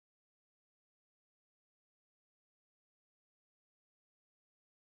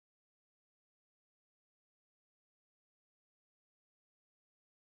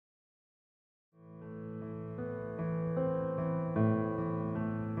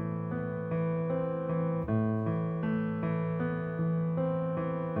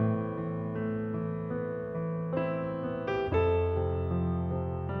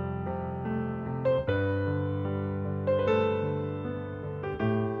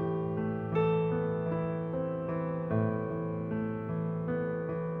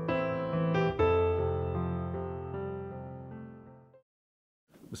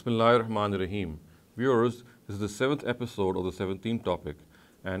Bismillahir Rahmanir Rahim. Viewers, this is the 7th episode of the 17th topic,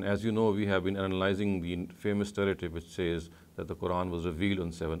 and as you know, we have been analyzing the famous narrative which says that the Quran was revealed on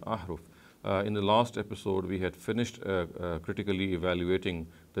 7 Ahruf. In the last episode, we had finished critically evaluating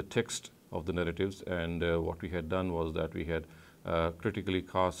the text of the narratives, and what we had done was that we had critically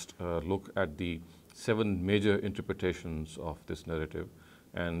cast a look at the 7 major interpretations of this narrative,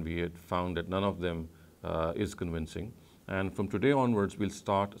 and we had found that none of them is convincing. And from today onwards, we'll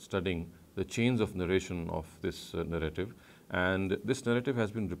start studying the chains of narration of this narrative. And this narrative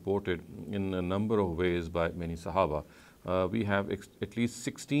has been reported in a number of ways by many Sahaba. We have at least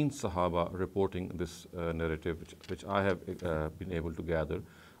 16 Sahaba reporting this narrative, which I have been able to gather,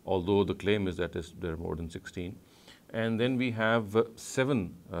 although the claim is that there are more than 16. And then we have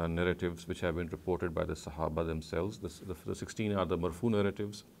 7 narratives which have been reported by the Sahaba themselves. The 16 are the Marfu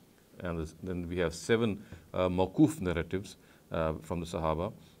narratives. And then we have 7 Mawquf narratives from the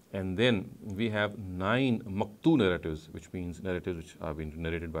Sahaba. And then we have 9 Maqtu narratives, which means narratives which have been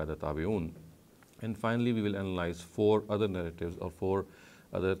narrated by the Tabi'un. And finally, we will analyze 4 other narratives or 4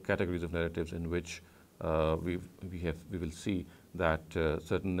 other categories of narratives in which we will see that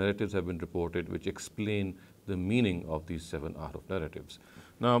certain narratives have been reported which explain the meaning of these 7 Ahruf narratives.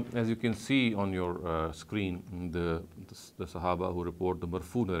 Now, as you can see on your screen, the Sahaba who report the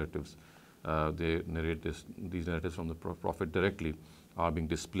Marfu narratives, they narrate these narratives from the Prophet directly, are being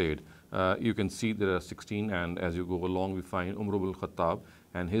displayed. You can see there are 16, and as you go along, we find Umar ibn Khattab,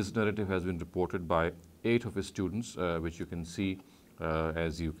 and his narrative has been reported by 8 of his students, which you can see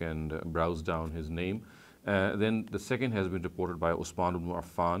as you can browse down his name. Then the second has been reported by Usman ibn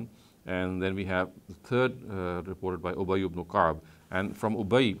Affan, and then we have the third reported by Ubay ibn Ka'b. And from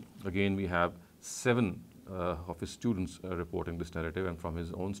Ubay, again, we have 7 of his students reporting this narrative, and from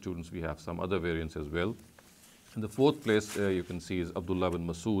his own students, we have some other variants as well. In the 4th place, you can see is Abdullah bin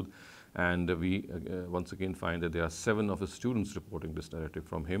Masud, and we once again find that there are 7 of his students reporting this narrative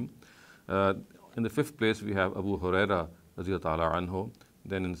from him. In the 5th place, we have Abu Huraira radiyallahu anhu.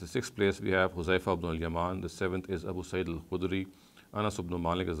 Then in the 6th place, we have Huzaifa ibn al-Yaman. The 7th is Abu Sa'id al-Khudri. Anas ibn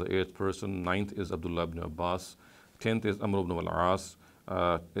Malik is the 8th person. 9th is Abdullah ibn Abbas. 10th is Amr ibn al-As.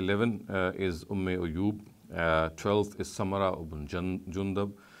 11th is Ayyub. 12th is Samara ibn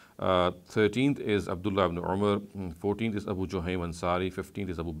Jundab. 13th is Abdullah ibn Umar. 14th is Abu Juhaym Ansari. 15th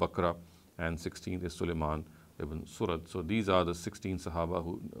is Abu Bakra. And 16th is Sulaiman ibn Surad. So these are the 16 Sahaba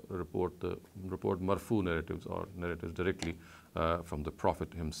who report Marfu narratives, or narratives directly from the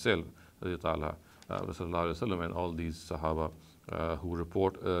Prophet himself, and all these Sahaba who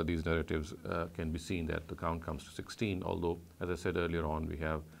report these narratives can be seen that the count comes to 16, although, as I said earlier on, we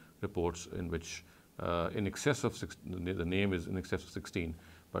have reports in which in excess of the name is in excess of 16.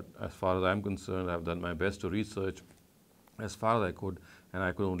 But as far as I'm concerned, I've done my best to research as far as I could, and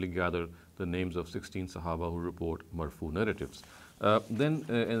I could only gather the names of 16 Sahaba who report Marfu narratives. Then,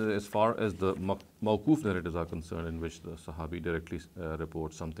 as far as the Mawquf narratives are concerned, in which the Sahabi directly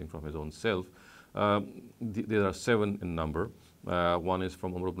reports something from his own self, there are 7 in number. One is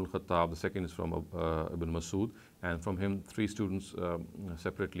from Umar ibn Khattab, the second is from Ibn Masud, and from him 3 students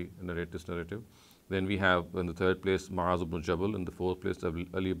separately narrate this narrative. Then we have in the 3rd place Mu'az ibn Jabal, in the 4th place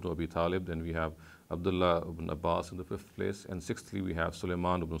Ali ibn Abi Talib, then we have Abdullah ibn Abbas in the 5th place, and 6thly we have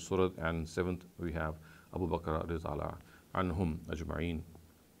Sulaiman ibn Surad, and 7th we have Abu Bakr radiyallahu anhum ajma'een.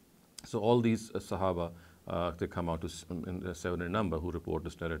 So all these Sahaba, they come out to 7 in number who report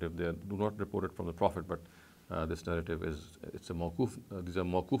this narrative. They do not report it from the Prophet, but this narrative it's a mawquf. These are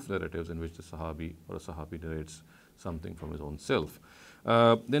mawquf narratives in which the Sahabi or a Sahabi narrates something from his own self.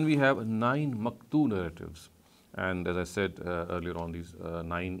 Then we have 9 Maqtu narratives. And as I said earlier on, these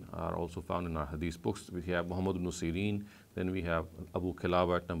 9 are also found in our hadith books. We have Muhammad ibn Sirin, then we have Abu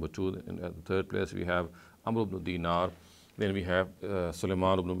Kilaba at number 2. In the 3rd place, we have Amr ibn Dinar. Then we have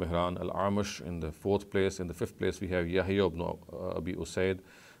Sulaiman ibn Mihran al-Amash in the 4th place. In the 5th place, we have Yahya ibn Abi Usaid.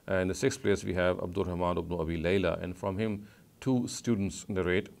 In the 6th place, we have Abdul Rahman ibn Abi Layla. And from him, 2 students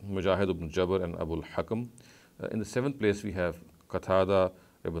narrate, Mujahid ibn Jabr and Abu al-Hakam. In the 7th place, we have Qatada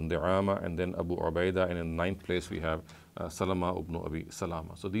ibn Di'ama, and then Abu Ubaidah, and in the 9th place we have Salama ibn Abi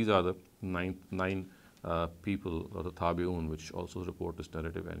Salama. So these are the 9 people, or the Tabi'un, which also report this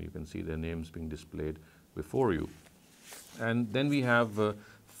narrative, and you can see their names being displayed before you. And then we have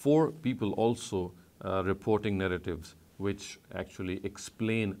 4 people also reporting narratives which actually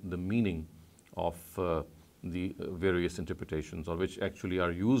explain the meaning of the various interpretations, or which actually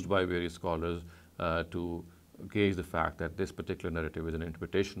are used by various scholars to gauge the fact that this particular narrative is an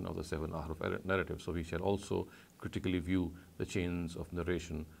interpretation of the Seven Ahruf narrative. So we shall also critically view the chains of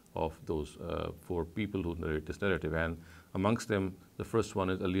narration of those four people who narrate this narrative. And amongst them, the first one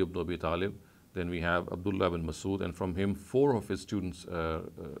is Ali ibn Abi Talib. Then we have Abdullah ibn Masud, and from him, four of his students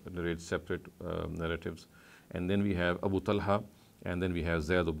narrate separate narratives. And then we have Abu Talha, and then we have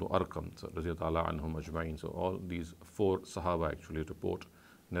Zayd ibn Arqam, so radiyallahu anhum ajma'in. So all these four Sahaba actually report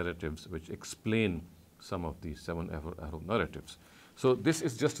narratives which explain some of these Seven Ahruf narratives. So this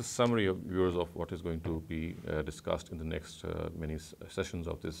is just a summary of viewers of what is going to be discussed in the next many sessions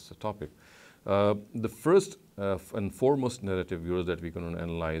of this topic. The first and foremost narrative, viewers, that we're going to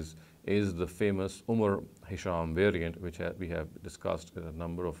analyze is the famous Umar Hisham variant, which we have discussed a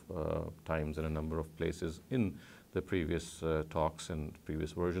number of times in a number of places in the previous talks and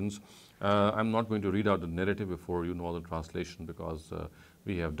previous versions. I'm not going to read out the narrative before you know the translation, because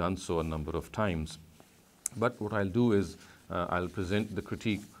we have done so a number of times. But what I'll do is I'll present the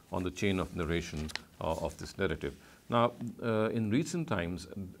critique on the chain of narration of this narrative. Now, in recent times,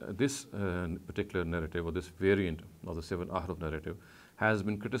 this particular narrative, or this variant of the Seven Ahruf narrative, has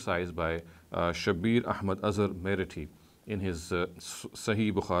been criticized by Shabir Ahmad Azhar Meriti in his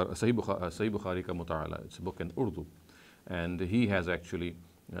Sahih Bukhari Ka Muta'ala. It's a book in Urdu. And he has actually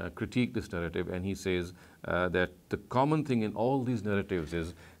critiqued this narrative, and he says that the common thing in all these narratives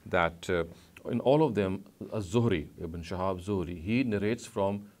is that in all of them, Az-Zuhri, Ibn Shahab Zuhri, he narrates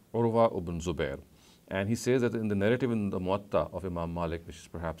from Urwa ibn Zubair. And he says that in the narrative in the Muwatta of Imam Malik, which is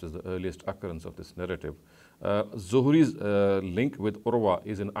perhaps the earliest occurrence of this narrative, Zuhri's link with Urwa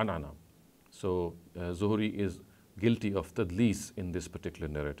is an anana. So Zuhri is guilty of tadlis in this particular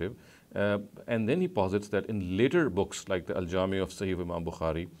narrative. And then he posits that in later books like the Al-Jami of Sahih of Imam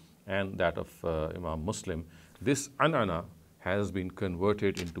Bukhari and that of Imam Muslim, this anana has been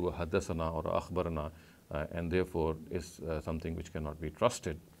converted into a hadasana or a akhbarana, and therefore is something which cannot be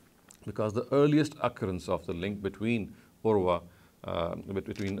trusted. Because the earliest occurrence of the link between Urwa,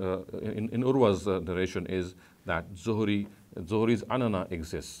 in Urwa's narration is that Zuhri's anana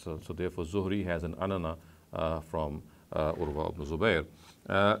exists. So therefore Zuhri has an anana from Urwa ibn Zubair.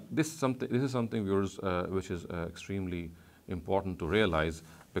 This is something, viewers, which is extremely important to realize,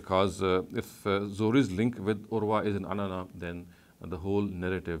 because if Zuhri's link with Urwa is an anana, then the whole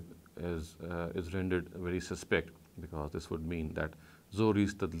narrative is rendered very suspect, because this would mean that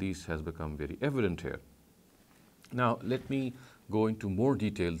Zuhri's tadlis has become very evident here. Now, let me go into more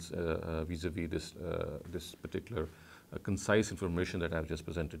details vis-a-vis this particular concise information that I've just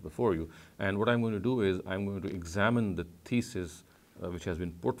presented before you. And what I'm going to do is I'm going to examine the thesis which has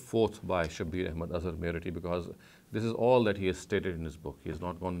been put forth by Shabir Ahmad Azhar Meriti, because this is all that he has stated in his book. He has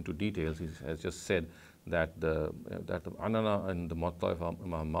not gone into details. He has just said that the anana and the Muwatta of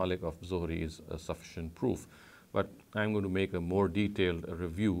Imam Malik of Zuhri is sufficient proof. But I'm going to make a more detailed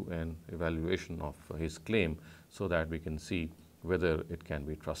review and evaluation of his claim, so that we can see whether it can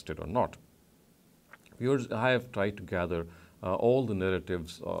be trusted or not. Viewers, I have tried to gather all the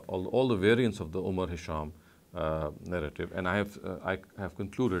narratives, all the variants of the Umar Hisham narrative, and I have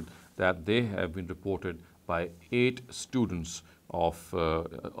concluded that they have been reported by 8 students of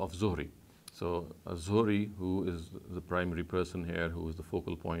Zuhri. So Zuhri, who is the primary person here, who is the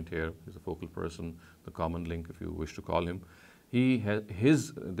focal point here, is the focal person, the common link, if you wish to call him.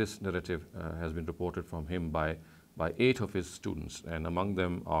 This narrative has been reported from him by 8 of his students, and among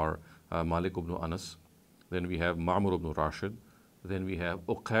them are Malik ibn Anas. Then we have Ma'mur ibn Rashid. Then we have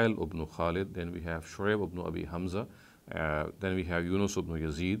Uqail ibn Khalid. Then we have Shu'ayb ibn Abi Hamza. Then we have Yunus ibn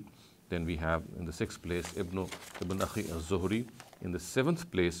Yazid. Then we have, in the 6th place, Ibn Akhi al-Zuhri. In the 7th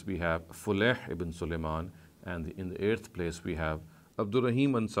place, we have Fulayh ibn Sulaiman. And in the 8th place, we have Abdur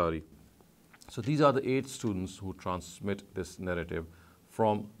Rahim Ansari. So these are the 8 students who transmit this narrative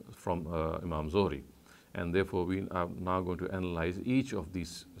from Imam Zuhri. And therefore, we are now going to analyze each of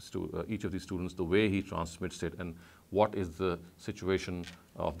these students, the way he transmits it, and what is the situation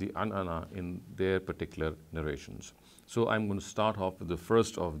of the anana in their particular narrations. So I'm going to start off with the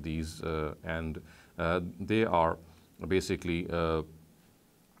first of these, and they are basically,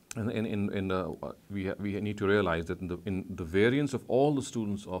 we need to realize that in the variance of all the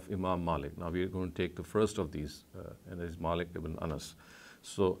students of Imam Malik, now we are going to take the first of these, and that is Malik ibn Anas.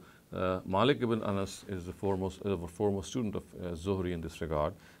 So Malik ibn Anas is the foremost student of Zuhri in this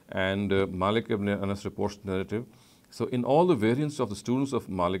regard, and Malik ibn Anas reports the narrative. So in all the variants of the students of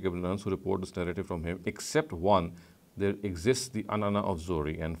Malik ibn Anas who report this narrative from him, except one, there exists the anana of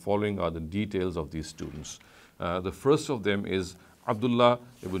Zuhri, and following are the details of these students. The first of them is Abdullah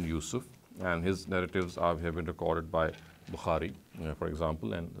ibn Yusuf, and his narratives have been recorded by Bukhari, for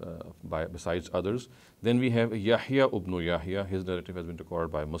example, and besides others. Then we have Yahya ibn Yahya, his narrative has been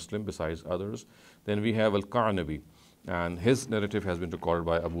recorded by Muslim besides others. Then we have Al-Qanabi, and his narrative has been recorded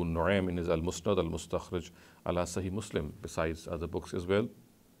by Abu Nu'aym in his Al-Musnad Al-Mustakhraj ala Sahih Muslim, besides other books as well.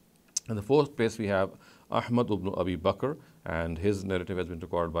 In the fourth place, we have Ahmad ibn Abi Bakr, and his narrative has been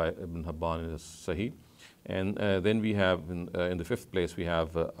recorded by Ibn Hibban in his Sahih. And then we have, in the fifth place, we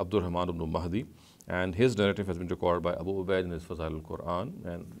have Abdul Rahman ibn Mahdi, and his narrative has been recorded by Abu Ubaid in his Fazail al-Quran.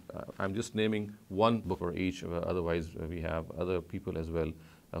 And I'm just naming one book for each, otherwise we have other people as well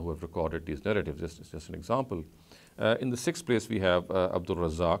who have recorded these narratives. Just an example. In the sixth place, we have Abdul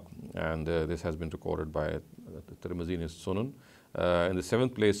Razak, and this has been recorded by Tirmidhi in his Sunan. In the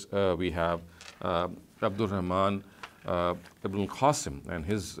seventh place, we have Abdul Rahman ibn Qasim, and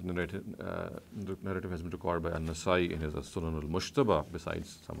his narrative has been recorded by An-Nasai in his Sunan al-Mushtaba,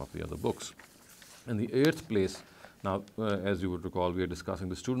 besides some of the other books. In the eighth place, now as you would recall, we are discussing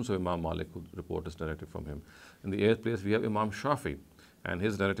the students of Imam Malik who report this narrative from him. In the eighth place, we have Imam Shafi, and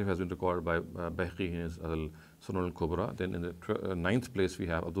his narrative has been recorded by Bayhaqi in his Sunan al-Kubra. Then in the ninth place, we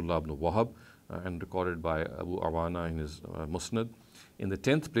have Abdullah ibn Wahab, and recorded by Abu Awana in his Musnad. In the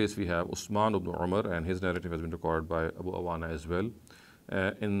 10th place, we have Usman ibn Umar, and his narrative has been recorded by Abu Awana as well.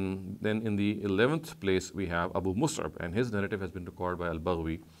 Then in the 11th place, we have Abu Mus'ab, and his narrative has been recorded by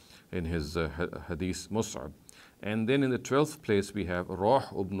Al-Baghwi in his Hadith Mus'ab. And then in the 12th place, we have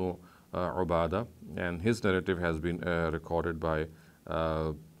Rawh ibn Ubada, and his narrative has been recorded by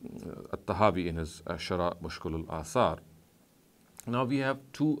At-Tahawi in his Shara Mushkil al-Asar. Now we have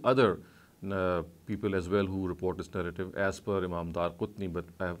two other people as well who report this narrative as per Imam Dar Qutni, but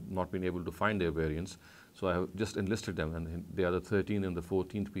I have not been able to find their variants. So I have just enlisted them, and they are the 13th and the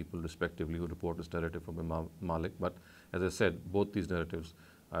 14th people respectively who report this narrative from Imam Malik. But as I said, both these narratives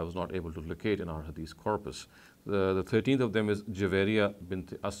I was not able to locate in our Hadith corpus. The 13th of them is Javeriya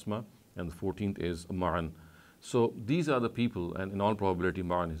bint Asma, and the 14th is Ma'an. So these are the people, and in all probability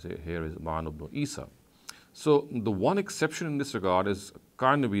Ma'an here is Ma'an ibn Isa. So the one exception in this regard is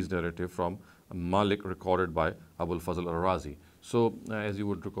Qanabi's narrative from Malik, recorded by Abul Fazl al-Razi. So as you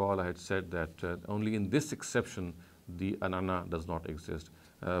would recall, I had said that only in this exception the anana does not exist,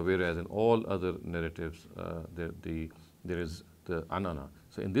 whereas in all other narratives there is the anana.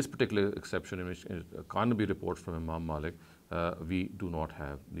 So in this particular exception, in which Qanabi reports from Imam Malik, we do not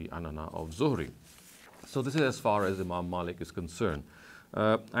have the anana of Zuhri. So this is as far as Imam Malik is concerned.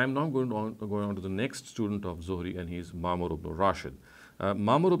 I am now going on to the next student of Zuhri, and he is Ma'mur ibn Rashid.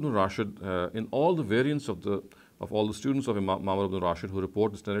 Ma'mur ibn Rashid, in all the variants of all the students of Ma'mur ibn Rashid who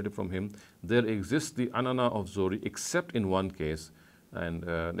report this narrative from him, there exists the anana of Zuhri, except in one case. And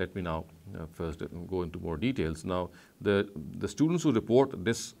let me now first go into more details. Now, the students who report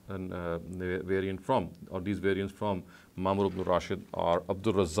this variant from, or these variants from Ma'mur ibn Rashid, are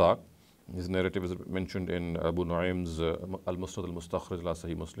Abdul Razak. His narrative is mentioned in Abu Nu'aym's Al-Musnad Al-Mustakhraj ala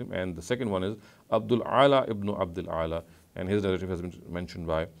Sahih Muslim. And the second one is Abdul Ala ibn Abdul Ala, and his narrative has been mentioned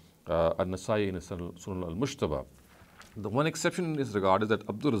by An-Nasai in his Sunan al-Mushtaba. The one exception in this regard is that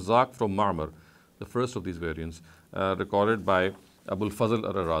Abdul Razak from Ma'mar, the first of these variants, recorded by Abul Fazl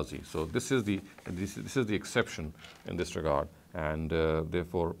al-Razi. So this is the exception in this regard, and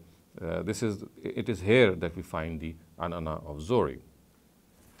therefore it is here that we find the anana of Zuhri.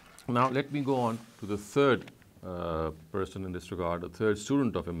 Now let me go on to the third person in this regard, the third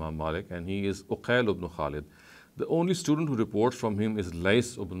student of Imam Malik, and he is Uqayl ibn Khalid. The only student who reports from him is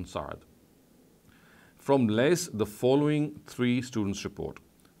Lays ibn Sa'ad. From Lays, the following three students report.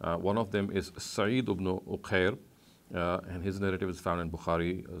 One of them is Sa'id ibn Uqayr, and his narrative is found in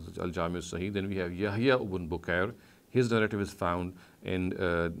Bukhari, Al-Jami al-Sahih. Then we have Yahya ibn Bukair. His narrative is found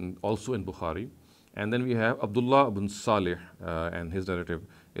also in Bukhari. And then we have Abdullah ibn Salih, and his narrative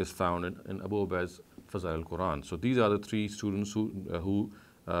is found in Abu Ubaid's Fazail al-Quran. So these are the three students who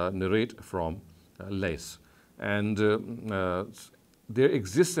narrate from Lays. And there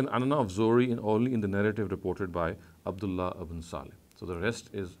exists an anana of Zuhri only in the narrative reported by Abdullah ibn Salih. So the rest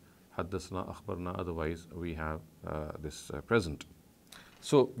is Haddasna, Akhbarna, otherwise we have this present.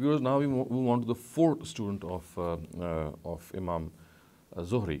 So viewers, now we move on to the fourth student of Imam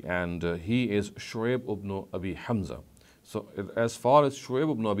Zuhri, and he is Shu'aib ibn Abi Hamza. So as far as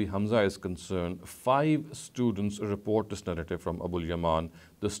Shu'aib ibn Abi Hamza is concerned, 5 students report this narrative from Abul Yaman,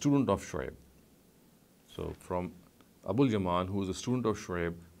 the student of Shu'aib. So from Abul Yaman, who is a student of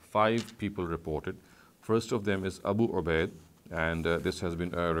Shu'aib, 5 people reported. First of them is Abu Ubaid, and this has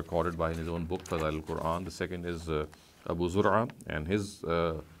been recorded by in his own book, Fazail al-Quran. The second is Abu Zur'a, and his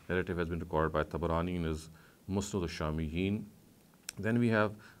narrative has been recorded by Tabarani in his Musnad al-Shamiyin. Then we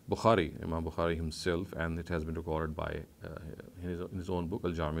have Bukhari, Imam Bukhari himself, and it has been recorded by in his own book,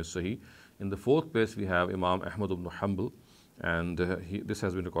 Al-Jami al-Sahih. In the fourth place, we have Imam Ahmad ibn Hanbal, and this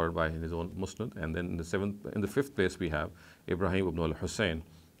has been recorded by in his own Musnad. And then in the fifth place, we have Ibrahim ibn al-Hussein,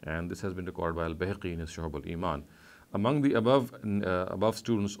 and this has been recorded by Al-Bayhaqi in his Shu'ab al-Iman. Among the above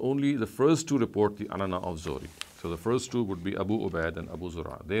students, only the first two report the anana of Zuhri. So the first two would be Abu Ubaid and Abu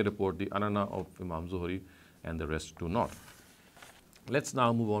Zura. They report the anana of Imam Zuhri, and the rest do not. Let's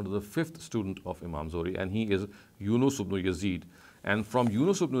now move on to the fifth student of Imam Zuhri, and he is Yunus ibn Yazid. And from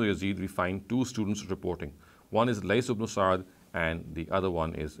Yunus ibn Yazid, we find two students reporting. One is Lays ibn Sa'ad, and the other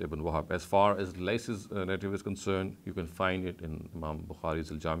one is Ibn Wahab. As far as Lays's narrative is concerned, you can find it in Imam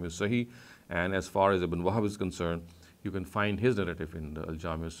Bukhari's Al-Jami al-Sahih. And as far as Ibn Wahab is concerned, you can find his narrative in the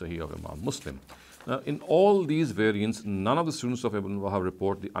Al-Jami al-Sahih of Imam Muslim. Now, in all these variants, none of the students of Ibn Wahab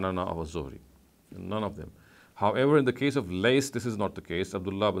report the anana of Zuhri. None of them. However, in the case of Lays, this is not the case.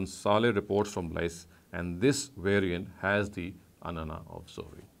 Abdullah bin Saleh reports from Lays, and this variant has the anana of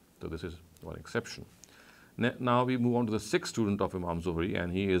Zuhri. So this is one exception. Now we move on to the sixth student of Imam Zuhri,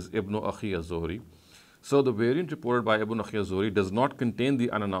 and he is Ibn Akhi al-Zuhri. So the variant reported by Ibn Akhi al-Zuhri does not contain the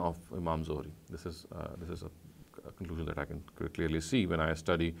anana of Imam Zuhri. This is a conclusion that I can clearly see when I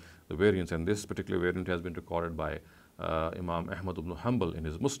study the variants, and this particular variant has been recorded by Imam Ahmad ibn Hanbal in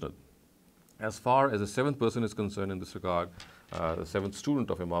his Musnad. As far as the seventh person is concerned in this regard, the seventh student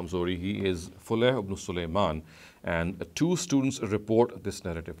of Imam Zuhri, he is Fulayh ibn Sulaiman, and two students report this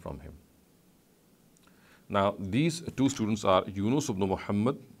narrative from him. Now, these two students are Yunus ibn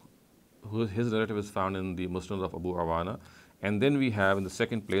Muhammad, his narrative is found in the Musnad of Abu Awana, and then we have in the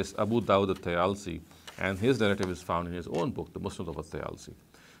second place Abu Dawud al-Tayalsi, and his narrative is found in his own book, the Musnad of al-Tayalsi.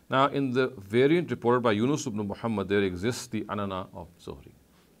 Now, in the variant reported by Yunus ibn Muhammad, there exists the anana of Zuhri.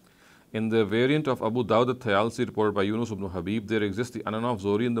 In the variant of Abu Dawud al-Tayalsi reported by Yunus ibn Habib, there exists the anana of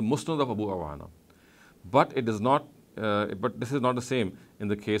Zuhri in the Musnad of Abu Awana. But it does not. But this is not the same in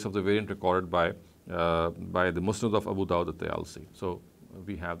the case of the variant recorded by the Musnad of Abu Dawud al-Tayalsi. So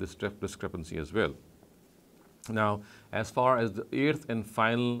we have this discrepancy as well. Now, as far as the eighth and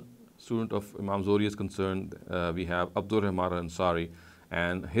final student of Imam Zuhri is concerned, we have Abdur Rahman al-Ansari,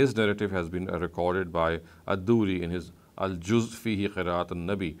 and his narrative has been recorded by Ad-Duri in his Al-Juz Fihi Qiraat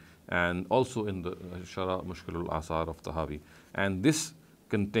al-Nabi, and also in the Shara Mushkil al-Asar of Tahawi. And this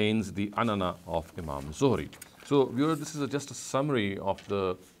contains the anana of Imam Zuhri. So, viewers, this is just a summary of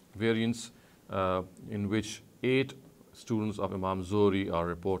the variants in which 8 students of Imam Zuhri are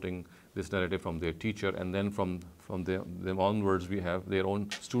reporting this narrative from their teacher, and then from them onwards we have their own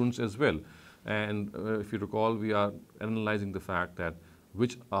students as well. And if you recall, we are analyzing the fact that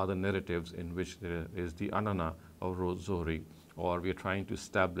which are the narratives in which there is the anana of Zuhri, or we are trying to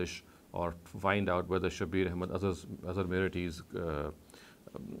establish or find out whether Shabir Ahmad Azhar Meriti's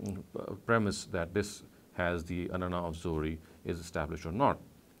premise that this has the anana of Zuhri is established or not.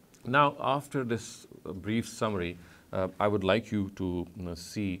 Now, after this brief summary, I would like you to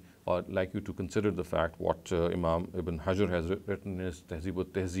see, or like you to consider the fact what Imam Ibn Hajar has written in his Tehzeeb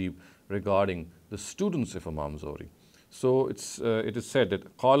al-Tehzeeb regarding the students of Imam Zuhri. So it is said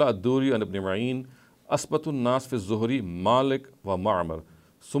that Qala ad-Duri and Ibn Ma'in asbatun nas fi Zuhri Malik wa Ma'mar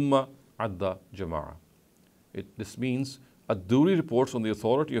summa adda jama'a. This means ad-Duri reports on the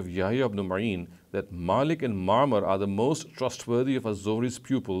authority of Yahya ibn Ma'in that Malik and Ma'mar are the most trustworthy of az-Zuhri's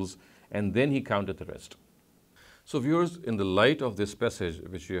pupils, and then he counted the rest. So viewers, in the light of this passage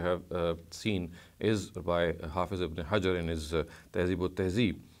which you have seen is by Hafiz ibn Hajar in his Tehzeeb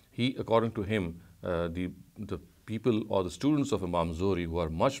al-Tehzeeb, according to him, the people or the students of Imam Zuhri who are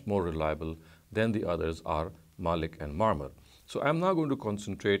much more reliable than the others are Malik and Ma'mar. So I'm now going to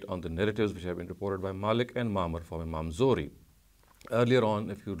concentrate on the narratives which have been reported by Malik and Ma'mar from Imam Zuhri. Earlier on,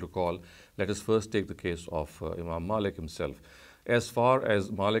 if you recall, let us first take the case of Imam Malik himself. As far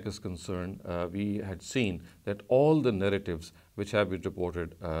as Malik is concerned, we had seen that all the narratives which have been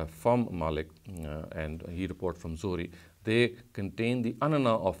reported from Malik, and he reported from Zuhri, they contain the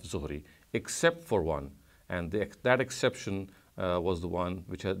anana of Zuhri, except for one. And that exception was the one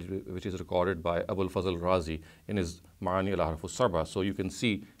which is recorded by Abul Fazl Razi in his Ma'ani al-Ahruf al-Sab'a. So you can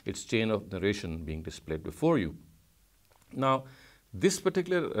see its chain of narration being displayed before you. Now, this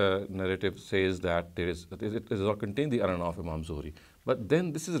particular narrative says that it does not contain the anana of Imam Zuhri. But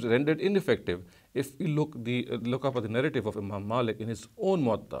then this is rendered ineffective if we look up at the narrative of Imam Malik in his own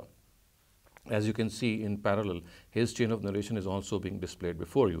Muwatta. As you can see in parallel, his chain of narration is also being displayed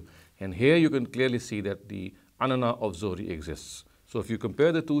before you. And here you can clearly see that the anana of Zuhri exists. So if you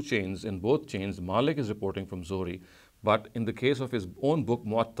compare the two chains, in both chains, Malik is reporting from Zuhri, But in the case of his own book,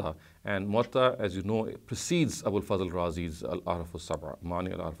 Muwatta, and Muwatta, as you know, precedes Abul Fazl Razi's Al-Ahruf al-Sab'a,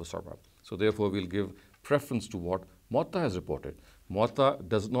 Mani al-Ahruf al-Sab'a. So therefore, we'll give preference to what Muwatta has reported. Muwatta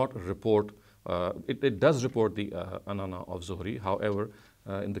does not report, it does report the Anana of Zuhri. However,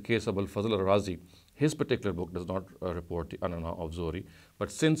 in the case of Al-Fazl al-Razi, his particular book does not report the Anana of Zuhri.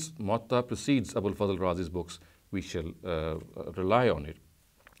 But since Muwatta precedes Abul Fazl al-Razi's books, we shall rely on it.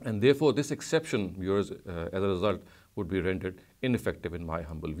 And therefore, this exception, viewers, as a result, would be rendered ineffective in my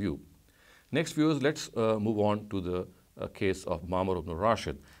humble view. Next, viewers, let's move on to the case of Ma'mar ibn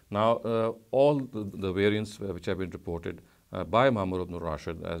Rashid. Now, all the variants which have been reported by Ma'mar ibn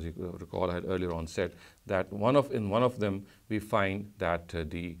Rashid, as you recall, I had earlier on said that in one of them we find that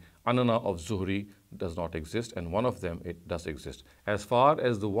the Anana of Zuhri does not exist, and one of them it does exist. As far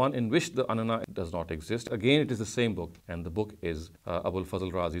as the one in which the Anana does not exist, again it is the same book, and the book is Abul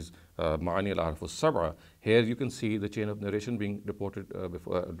Fazl Razi's Ma'ani al-Ahruf al-Sab'a. Here you can see the chain of narration being reported,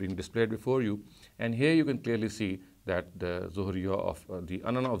 being displayed before you, and here you can clearly see that the Zuhriya of the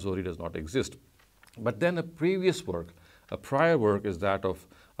Anana of Zuhri does not exist. But then a previous work, a prior work, is that of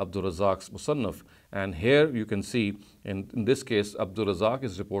Abdul Razak's Musannaf, and here you can see in this case Abdul Razak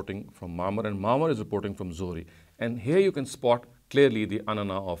is reporting from Ma'mar and Ma'mar is reporting from Zuhri, and here you can spot clearly the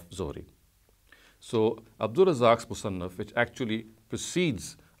Anana of Zuhri. So Abdul Razak's Musannaf, which actually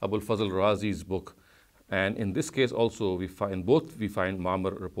precedes Abul Fazl Razi's book, and in this case also we find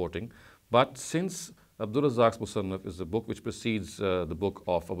Ma'mar reporting, but since Abdul Razak's Musannaf is the book which precedes the book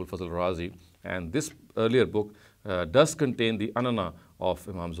of Abul Fazl Razi, and this earlier book does contain the Anana of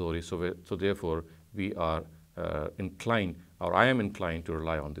Imam Zuhri, so therefore we are inclined, or I am inclined, to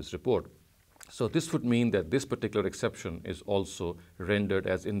rely on this report. So this would mean that this particular exception is also rendered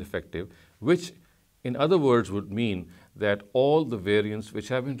as ineffective, which in other words would mean that all the variants which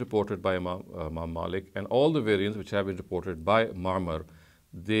have been reported by Imam Malik and all the variants which have been reported by Ma'mar,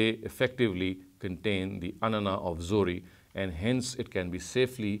 they effectively contain the Anana of Zuhri, and hence it can be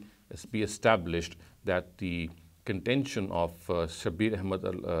safely be established that the contention of Shabir Ahmad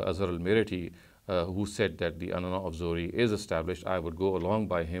Azhar al-Meriti, who said that the Anana of Zuhri is established, I would go along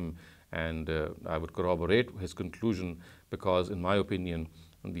by him and I would corroborate his conclusion, because in my opinion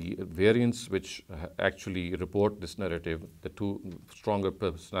the variants which actually report this narrative, the two stronger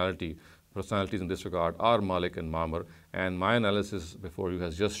personalities in this regard, are Malik and Ma'mar, and my analysis before you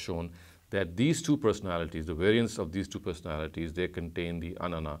has just shown that these two personalities, the variants of these two personalities, they contain the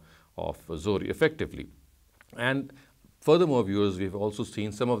Anana of Zuhri effectively. And furthermore, viewers, we've also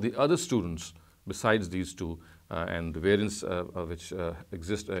seen some of the other students besides these two, and the variants which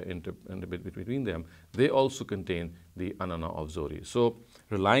exist between them, they also contain the Anana of Zuhri. So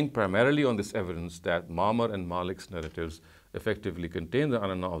relying primarily on this evidence that Ma'mar and Malik's narratives effectively contain the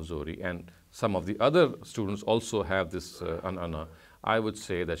Anana of Zuhri, and some of the other students also have this Anana, I would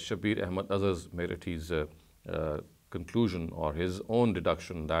say that Shabir Ahmad Azhar Meriti's conclusion, or his own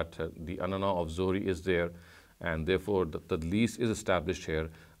deduction, that the Anana of Zuhri is there and therefore the tadlis is established here,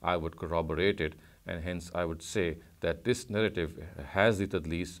 I would corroborate it, and hence I would say that this narrative has the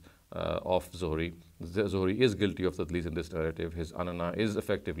tadlis of Zuhri. Zuhri is guilty of tadlis in this narrative. His Anana is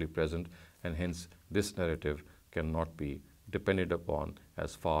effectively present, and hence this narrative cannot be depended upon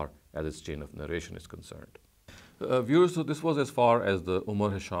as far as its chain of narration is concerned. Viewers, so this was as far as the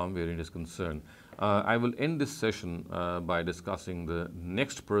Umar Hisham variant is concerned. I will end this session by discussing the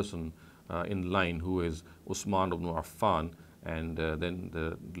next person in line, who is Uthman ibn Affan, and then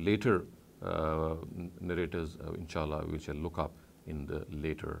the later narrators, inshallah, we shall look up in the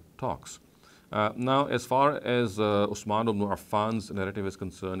later talks. Now, as far as Uthman ibn Affan's narrative is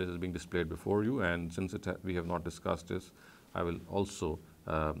concerned, it is being displayed before you, and since we have not discussed this, I will also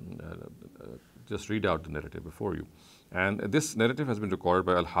just read out the narrative before you. And this narrative has been recorded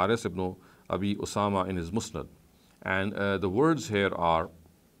by Al-Haris ibn Abi Usama in his Musnad. And the words here are,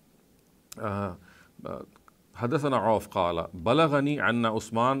 حدثنا عوف قال بلغني أن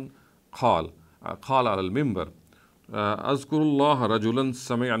عثمان قال على المنبر أذكر الله رجلا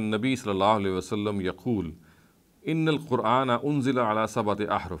سمع النبي صلى الله عليه وسلم يقول إن القرآن أنزل على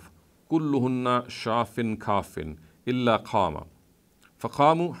 7 أحرف كلهن شاف كاف إلا قام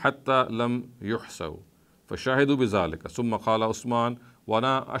فقاموا حتى لم يحسوا فشاهدوا بذلك ثم قال عثمان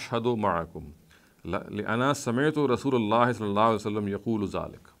وأنا أشهد معكم لأنا سمعت رسول الله صلى الله عليه وسلم يقول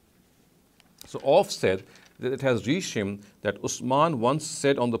ذلك. So Auf said that it has reached him that Usman once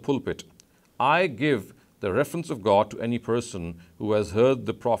said on the pulpit, I give the reference of God to any person who has heard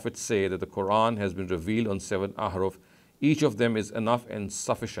the Prophet say that the Quran has been revealed on 7 Ahruf. Each of them is enough and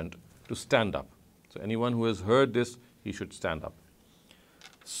sufficient to stand up. So anyone who has heard this, he should stand up.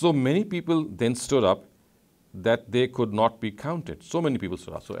 So many people then stood up, that they could not be counted. So many people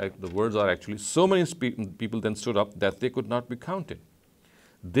stood up. So the words are actually, so many people then stood up that they could not be counted.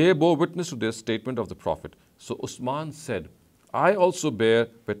 They bore witness to this statement of the Prophet. So Usman said, I also bear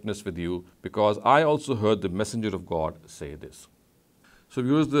witness with you, because I also heard the Messenger of God say this. So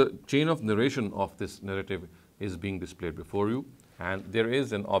viewers, the chain of narration of this narrative is being displayed before you, and there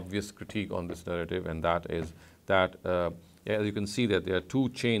is an obvious critique on this narrative, and that is that as you can see that there are two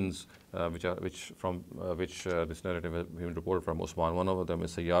chains which this narrative has been reported from Usman. One of them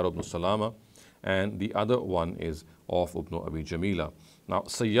is Sayyar ibn Salama, and the other one is of Ibn Abi Jamila. Now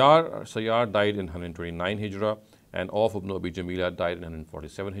Sayyar died in 129 Hijrah, and of Ibn Abi Jamila died in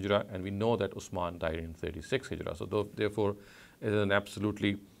 147 Hijrah, and we know that Usman died in 36 Hijrah. So therefore, it is an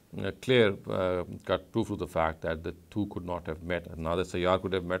absolutely clear cut proof of the fact that the two could not have met. Neither Sayyar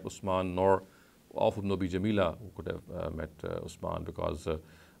could have met Usman, nor of Ibn Abi Jamila who could have met Usman, because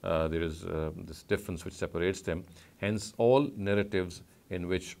there is this difference which separates them. Hence, all narratives in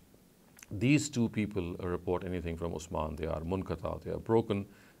which these two people report anything from Usman, they are munqata, they are broken,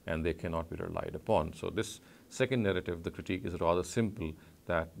 and they cannot be relied upon. So this second narrative, the critique is rather simple,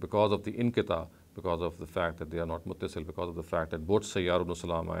 that because of the inqita, because of the fact that they are not muttasil, because of the fact that both Sayyar ibn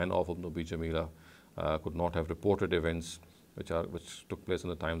Salama and of Ibn Abi Jamila could not have reported events which took place in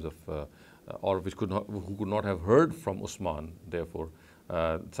the times of, or who could not have heard from Usman. Therefore,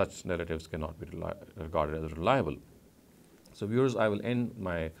 such narratives cannot be regarded as reliable. So viewers, I will end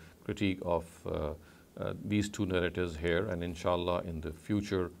my critique of these two narratives here, and inshallah in the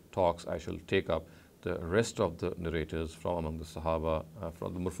future talks I shall take up the rest of the narrators from among the Sahaba,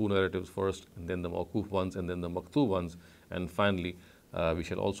 from the Marfu narratives first, and then the Mawquf ones, and then the Maktub ones, and finally we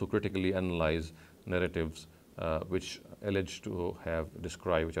shall also critically analyze narratives which are alleged to have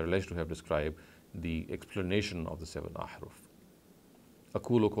described the explanation of the seven ahruf.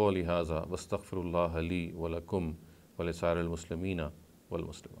 أقول قولي هذا واستغفر الله لي ولكم ولسائر المسلمين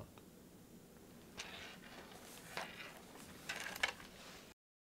والمسلمات.